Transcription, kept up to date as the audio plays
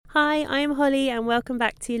Hi, I'm Holly and welcome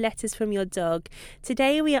back to Letters from Your Dog.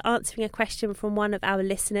 Today we are answering a question from one of our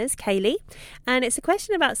listeners, Kaylee, and it's a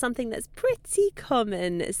question about something that's pretty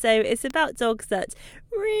common. So it's about dogs that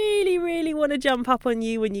really want to jump up on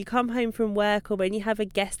you when you come home from work or when you have a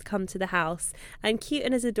guest come to the house. And cute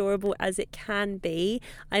and as adorable as it can be,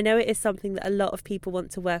 I know it is something that a lot of people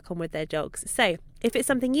want to work on with their dogs. So if it's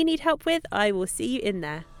something you need help with, I will see you in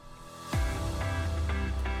there.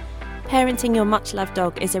 Parenting your much-loved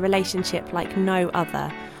dog is a relationship like no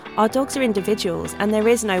other. Our dogs are individuals and there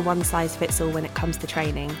is no one-size-fits-all when it comes to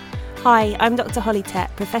training. Hi, I'm Dr. Holly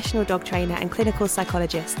Tett, professional dog trainer and clinical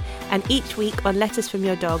psychologist, and each week on Letters from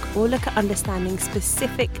Your Dog, we'll look at understanding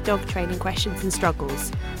specific dog training questions and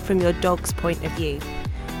struggles from your dog's point of view.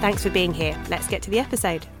 Thanks for being here. Let's get to the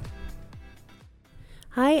episode.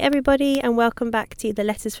 Hi everybody and welcome back to the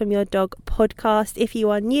Letters from Your Dog podcast. If you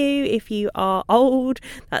are new, if you are old,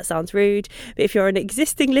 that sounds rude, but if you're an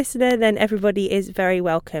existing listener, then everybody is very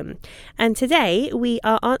welcome. And today we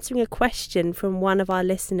are answering a question from one of our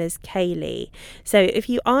listeners, Kaylee. So if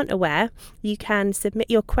you aren't aware, you can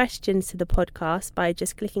submit your questions to the podcast by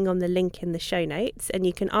just clicking on the link in the show notes, and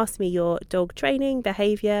you can ask me your dog training,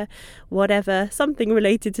 behaviour, whatever, something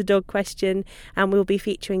related to dog question, and we'll be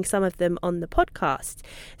featuring some of them on the podcast.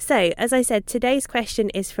 So, as I said, today's question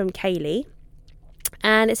is from Kaylee,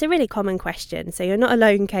 and it's a really common question, so you're not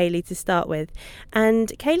alone, Kaylee, to start with. And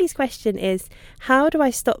Kaylee's question is, how do I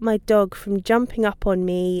stop my dog from jumping up on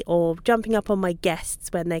me or jumping up on my guests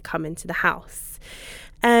when they come into the house?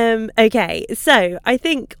 Okay, so I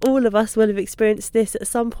think all of us will have experienced this at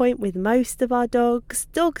some point with most of our dogs.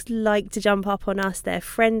 Dogs like to jump up on us, they're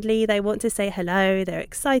friendly, they want to say hello, they're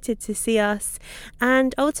excited to see us,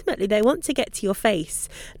 and ultimately they want to get to your face.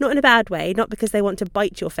 Not in a bad way, not because they want to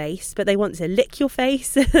bite your face, but they want to lick your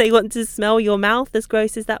face, they want to smell your mouth, as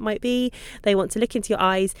gross as that might be, they want to look into your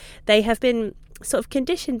eyes. They have been sort of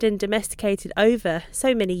conditioned and domesticated over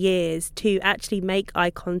so many years to actually make eye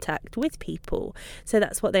contact with people. So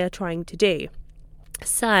that's what they are trying to do.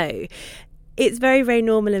 So it's very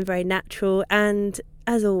normal and very natural. And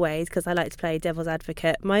as always, because I like to play devil's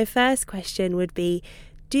advocate, my first question would be,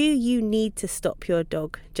 do you need to stop your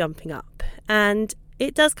dog jumping up? And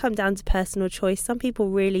it does come down to personal choice. Some people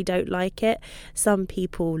really don't like it. Some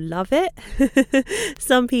people love it.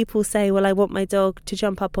 Some people say, well, I want my dog to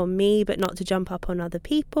jump up on me, but not to jump up on other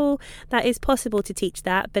people. That is possible to teach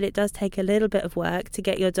that, but it does take a little bit of work to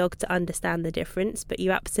get your dog to understand the difference, but you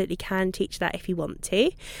absolutely can teach that if you want to.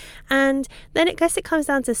 And then I guess it comes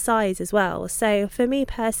down to size as well. So for me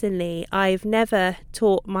personally, I've never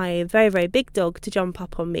taught my very big dog to jump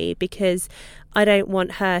up on me because I don't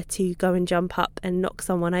want her to go and jump up and knock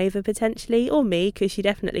someone over potentially, or me, because she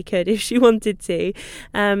definitely could if she wanted to.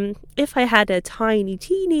 If I had a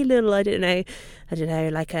teeny little, I don't know,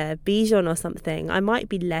 like a Bichon or something, I might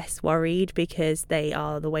be less worried because they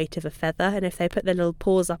are the weight of a feather, and if they put their little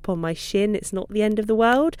paws up on my shin, it's not the end of the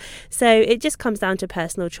world. So it just comes down to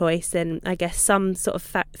personal choice and I guess some sort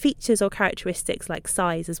of features or characteristics like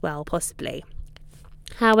size as well, possibly.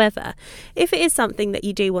 However, if it is something that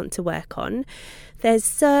you do want to work on, there's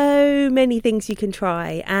so many things you can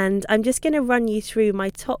try, and I'm just going to run you through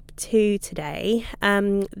my top 2 today.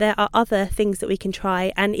 There are other things that we can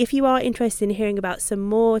try, and if you are interested in hearing about some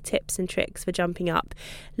more tips and tricks for jumping up,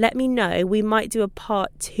 let me know. We might do a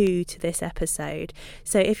part 2 to this episode.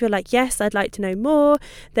 So if you're like, yes, I'd like to know more,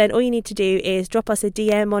 then all you need to do is drop us a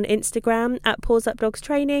DM on Instagram at Paws Up Dogs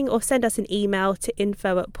Training, or send us an email to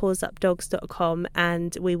info@pawsupdogs.com,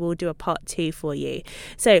 and we will do a part 2 for you.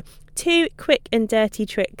 So 2 quick and dirty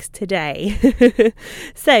tricks today.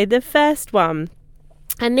 So the first one,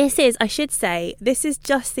 and this is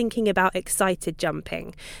just thinking about excited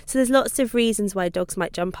jumping. So there's lots of reasons why dogs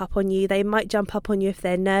might jump up on you. They might jump up on you if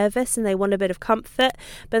they're nervous and they want a bit of comfort,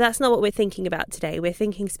 but that's not what we're thinking about today. We're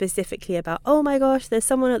thinking specifically about, oh my gosh, there's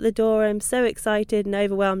someone at the door, I'm so excited and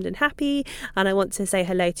overwhelmed and happy, and I want to say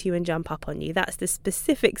hello to you and jump up on you. That's the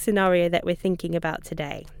specific scenario that we're thinking about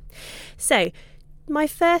today. So my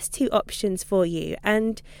first 2 options for you,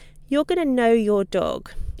 and you're going to know your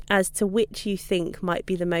dog as to which you think might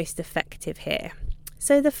be the most effective here.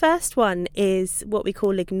 So the first one is what we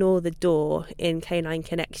call Ignore the Door in Canine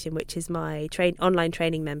Connection, which is my online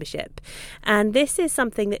training membership. And this is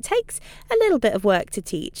something that takes a little bit of work to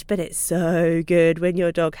teach, but it's so good when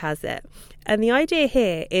your dog has it. And the idea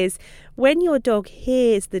here is when your dog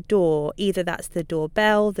hears the door, either that's the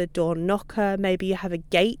doorbell, the door knocker, maybe you have a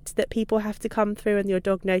gate that people have to come through and your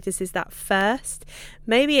dog notices that first.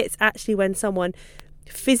 Maybe it's actually when someone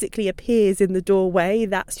physically appears in the doorway,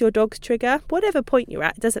 that's your dog's trigger. Whatever point you're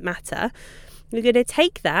at, doesn't matter. You're going to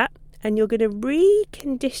take that and you're going to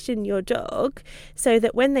recondition your dog so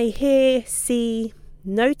that when they hear, see,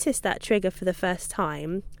 notice that trigger for the first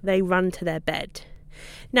time, they run to their bed.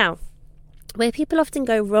 Now, where people often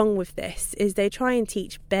go wrong with this is they try and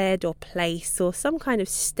teach bed or place or some kind of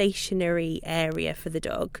stationary area for the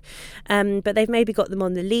dog, but they've maybe got them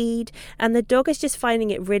on the lead, and the dog is just finding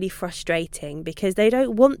it really frustrating because they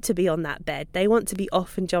don't want to be on that bed. They want to be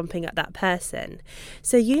off and jumping at that person.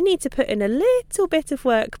 So you need to put in a little bit of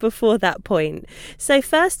work before that point. So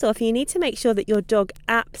first off, you need to make sure that your dog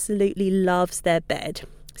absolutely loves their bed.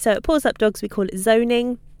 So at Paws Up Dogs, we call it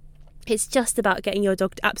zoning. It's just about getting your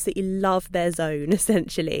dog to absolutely love their zone,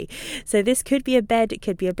 essentially. So this could be a bed, it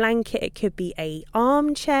could be a blanket, it could be an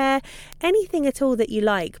armchair, anything at all that you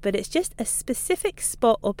like, but it's just a specific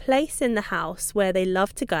spot or place in the house where they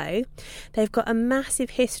love to go. They've got a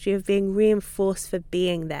massive history of being reinforced for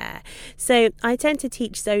being there. So I tend to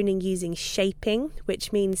teach zoning using shaping,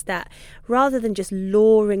 which means that rather than just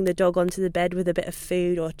luring the dog onto the bed with a bit of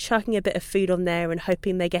food or chucking a bit of food on there and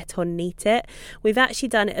hoping they get on and eat it, we've actually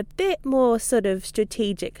done it a bit more sort of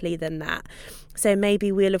strategically than that. So maybe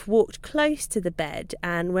we'll have walked close to the bed,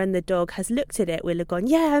 and when the dog has looked at it, we'll have gone,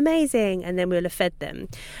 yeah, amazing, and then we'll have fed them.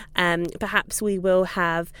 Perhaps we will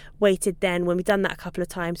have waited then, when we've done that a couple of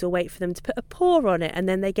times, we'll wait for them to put a paw on it, and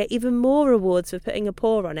then they get even more rewards for putting a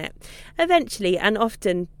paw on it. Eventually, and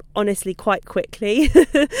often, honestly, quite quickly,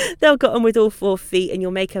 they'll get on with all 4 feet and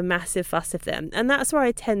you'll make a massive fuss of them. And that's where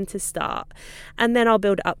I tend to start. And then I'll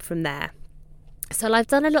build it up from there. So I've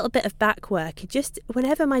done a little bit of back work. Just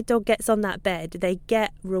whenever my dog gets on that bed, they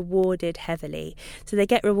get rewarded heavily. So they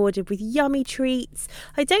get rewarded with yummy treats.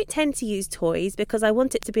 I don't tend to use toys because I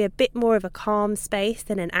want it to be a bit more of a calm space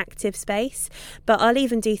than an active space. But I'll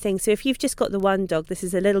even do things. So if you've just got the one dog, this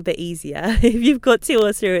is a little bit easier. If you've got 2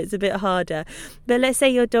 or 3, it's a bit harder. But let's say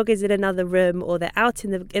your dog is in another room or they're out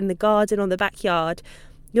in the garden or the backyard.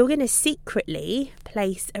 You're going to secretly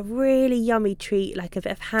place a really yummy treat like a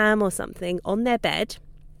bit of ham or something on their bed.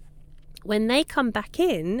 When they come back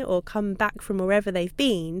in or come back from wherever they've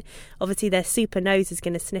been, obviously their super nose is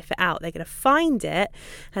going to sniff it out. They're going to find it,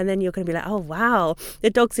 and then you're going to be like, oh wow, the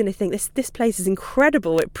dog's going to think this place is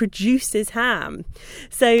incredible. It produces ham.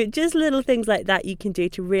 So just little things like that you can do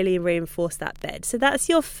to really reinforce that bed. So that's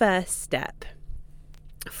your first step.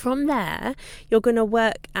 From there, you're going to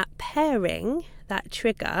work at pairing that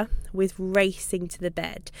trigger with racing to the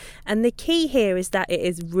bed. And the key here is that it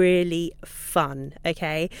is really fun,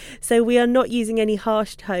 okay? So we are not using any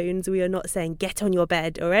harsh tones. We are not saying get on your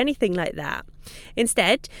bed or anything like that.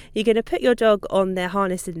 Instead, you're going to put your dog on their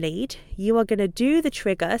harness and lead. You are going to do the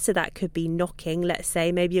trigger. So that could be knocking. Let's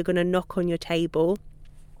say maybe you're going to knock on your table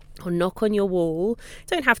or knock on your wall.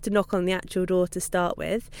 Don't have to knock on the actual door to start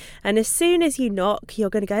with. And as soon as you knock, you're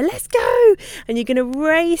going to go, let's go! And you're going to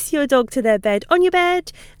race your dog to their bed on your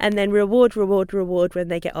bed, and then reward when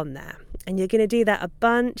they get on there. And you're going to do that a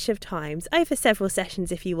bunch of times over several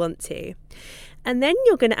sessions if you want to. And then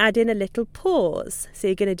you're going to add in a little pause. So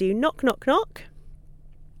you're going to do knock, knock, knock,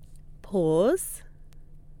 pause,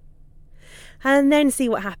 and then see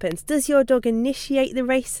what happens. Does your dog initiate the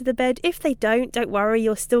race to the bed? If they don't worry,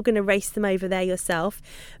 you're still going to race them over there yourself.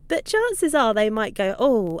 But chances are they might go,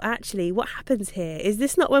 oh, actually, what happens here? Is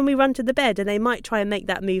this not when we run to the bed? And they might try and make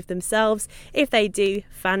that move themselves. If they do,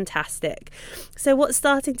 fantastic. So what's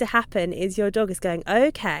starting to happen is your dog is going,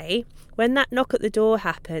 okay, when that knock at the door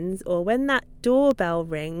happens, or when that doorbell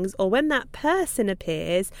rings, or when that person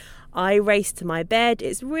appears, I race to my bed.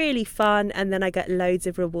 It's really fun, and then I get loads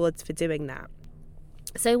of rewards for doing that.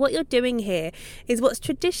 So what you're doing here is what's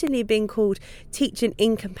traditionally been called teaching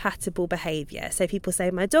incompatible behaviour. So people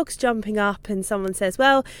say, my dog's jumping up, and someone says,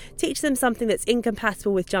 well, teach them something that's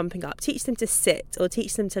incompatible with jumping up. Teach them to sit or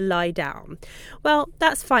teach them to lie down. Well,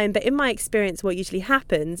 that's fine. But in my experience, what usually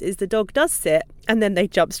happens is the dog does sit and then they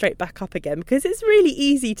jump straight back up again, because it's really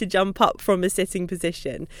easy to jump up from a sitting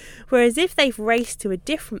position. Whereas if they've raced to a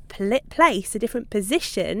different place, a different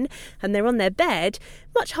position, and they're on their bed,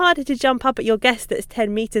 much harder to jump up at your guest that's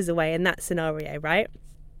 10 metres away in that scenario, right?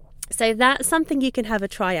 So that's something you can have a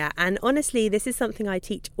try at. And honestly, this is something I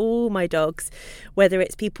teach all my dogs, whether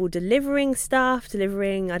it's people delivering stuff,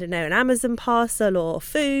 delivering, an Amazon parcel or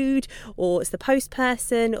food, or it's the post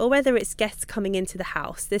person, or whether it's guests coming into the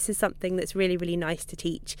house. This is something that's really, really nice to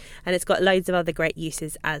teach. And it's got loads of other great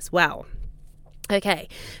uses as well. Okay,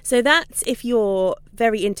 so that's if you're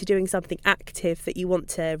very into doing something active that you want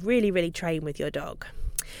to really, really train with your dog.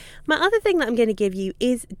 My other thing that I'm going to give you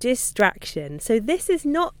is distraction. So this is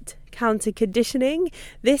not counter conditioning.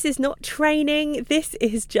 This is not training. This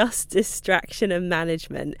is just distraction and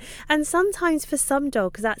management. And sometimes for some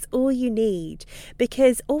dogs, that's all you need,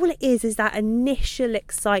 because all it is that initial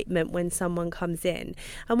excitement when someone comes in.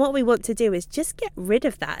 And what we want to do is just get rid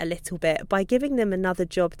of that a little bit by giving them another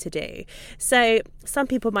job to do. So some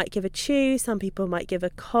people might give a chew, some people might give a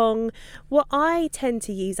Kong. What I tend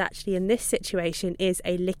to use actually in this situation is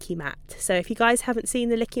a licky mat. So if you guys haven't seen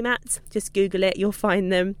the licky mats, just Google it, you'll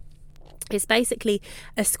find them. It's basically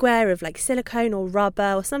a square of like silicone or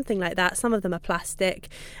rubber or something like that. Some of them are plastic,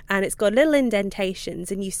 and it's got little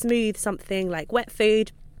indentations, and you smooth something like wet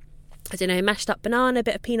food, I don't know, mashed up banana, a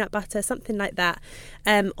bit of peanut butter, something like that,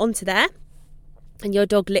 onto there. And your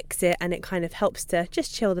dog licks it, and it kind of helps to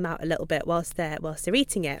just chill them out a little bit whilst they're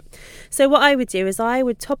eating it. So what I would do is I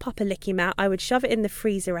would top up a licky mat. I would shove it in the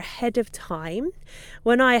freezer ahead of time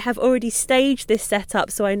when I have already staged this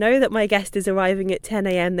setup. So I know that my guest is arriving at 10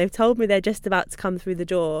 a.m. They've told me they're just about to come through the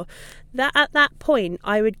door. At that point,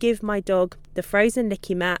 I would give my dog the frozen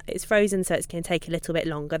licky mat. It's frozen, so it's going to take a little bit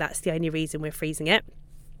longer. That's the only reason we're freezing it.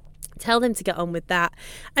 Tell them to get on with that,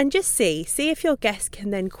 and just see if your guest can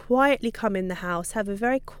then quietly come in the house, have a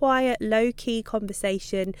very quiet, low-key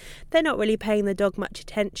conversation. They're not really paying the dog much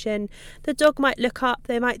attention. The dog might look up,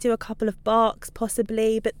 they might do a couple of barks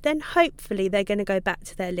possibly, but then hopefully they're going to go back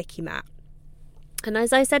to their licky mat. And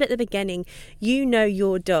as I said at the beginning, you know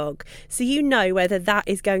your dog, so you know whether that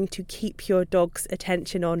is going to keep your dog's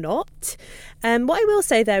attention or not. What I will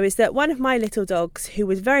say though is that one of my little dogs, who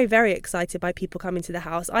was very, very excited by people coming to the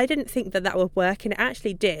house, I didn't think that would work, and it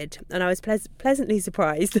actually did, and I was pleasantly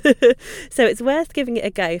surprised. So it's worth giving it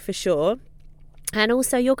a go for sure. And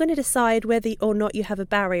also, you're going to decide whether or not you have a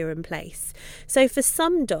barrier in place. So for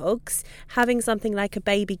some dogs, having something like a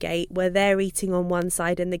baby gate where they're eating on one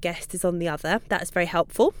side and the guest is on the other, that's very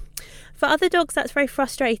helpful. For other dogs, that's very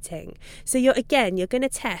frustrating. So you're going to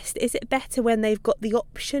test, is it better when they've got the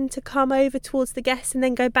option to come over towards the guest and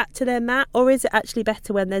then go back to their mat? Or is it actually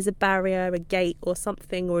better when there's a barrier, a gate or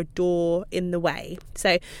something, or a door in the way?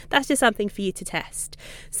 So that's just something for you to test.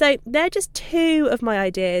 So they're just two of my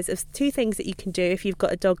ideas of two things that you can do if you've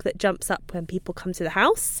got a dog that jumps up when people come to the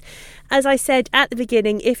house. As I said at the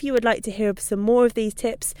beginning, if you would like to hear some more of these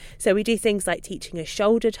tips, so we do things like teaching a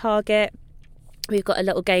shoulder target. We've got a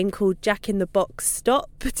little game called Jack in the Box Stop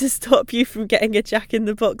to stop you from getting a Jack in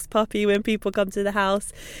the Box puppy when people come to the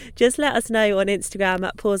house. Just let us know on Instagram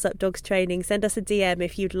at Paws Up Dogs Training. Send us a DM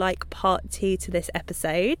if you'd like part 2 to this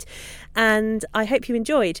episode. And I hope you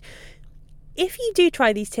enjoyed. If you do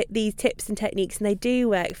try these tips and techniques and they do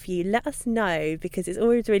work for you, let us know, because it's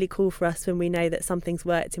always really cool for us when we know that something's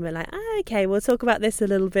worked and we're like, okay, we'll talk about this a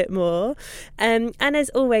little bit more. And as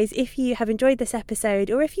always, if you have enjoyed this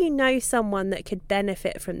episode, or if you know someone that could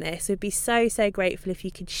benefit from this, we'd be so grateful if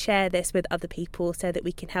you could share this with other people so that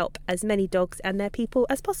we can help as many dogs and their people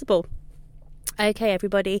as possible. Okay,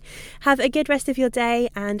 everybody, have a good rest of your day,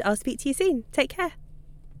 and I'll speak to you soon. Take care.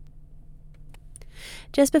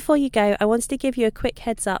 Just before you go, I wanted to give you a quick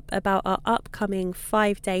heads up about our upcoming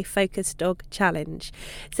 5-day Focus Dog Challenge.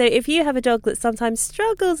 So if you have a dog that sometimes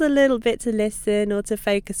struggles a little bit to listen or to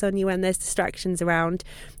focus on you when there's distractions around,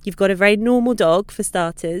 you've got a very normal dog for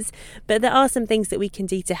starters, but there are some things that we can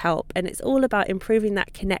do to help, and it's all about improving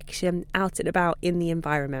that connection out and about in the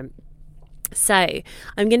environment. So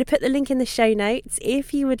I'm going to put the link in the show notes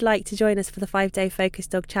if you would like to join us for the 5-day Focus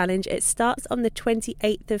Dog Challenge. It starts on the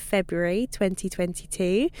 28th of February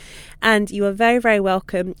 2022, and you are very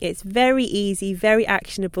welcome. It's very easy, very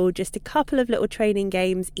actionable, just a couple of little training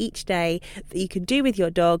games each day that you can do with your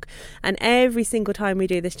dog. And every single time we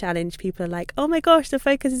do this challenge, people are like, oh my gosh, the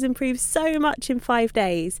focus has improved so much in 5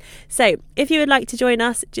 days. So if you would like to join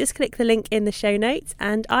us, just click the link in the show notes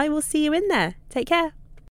and I will see you in there. Take care.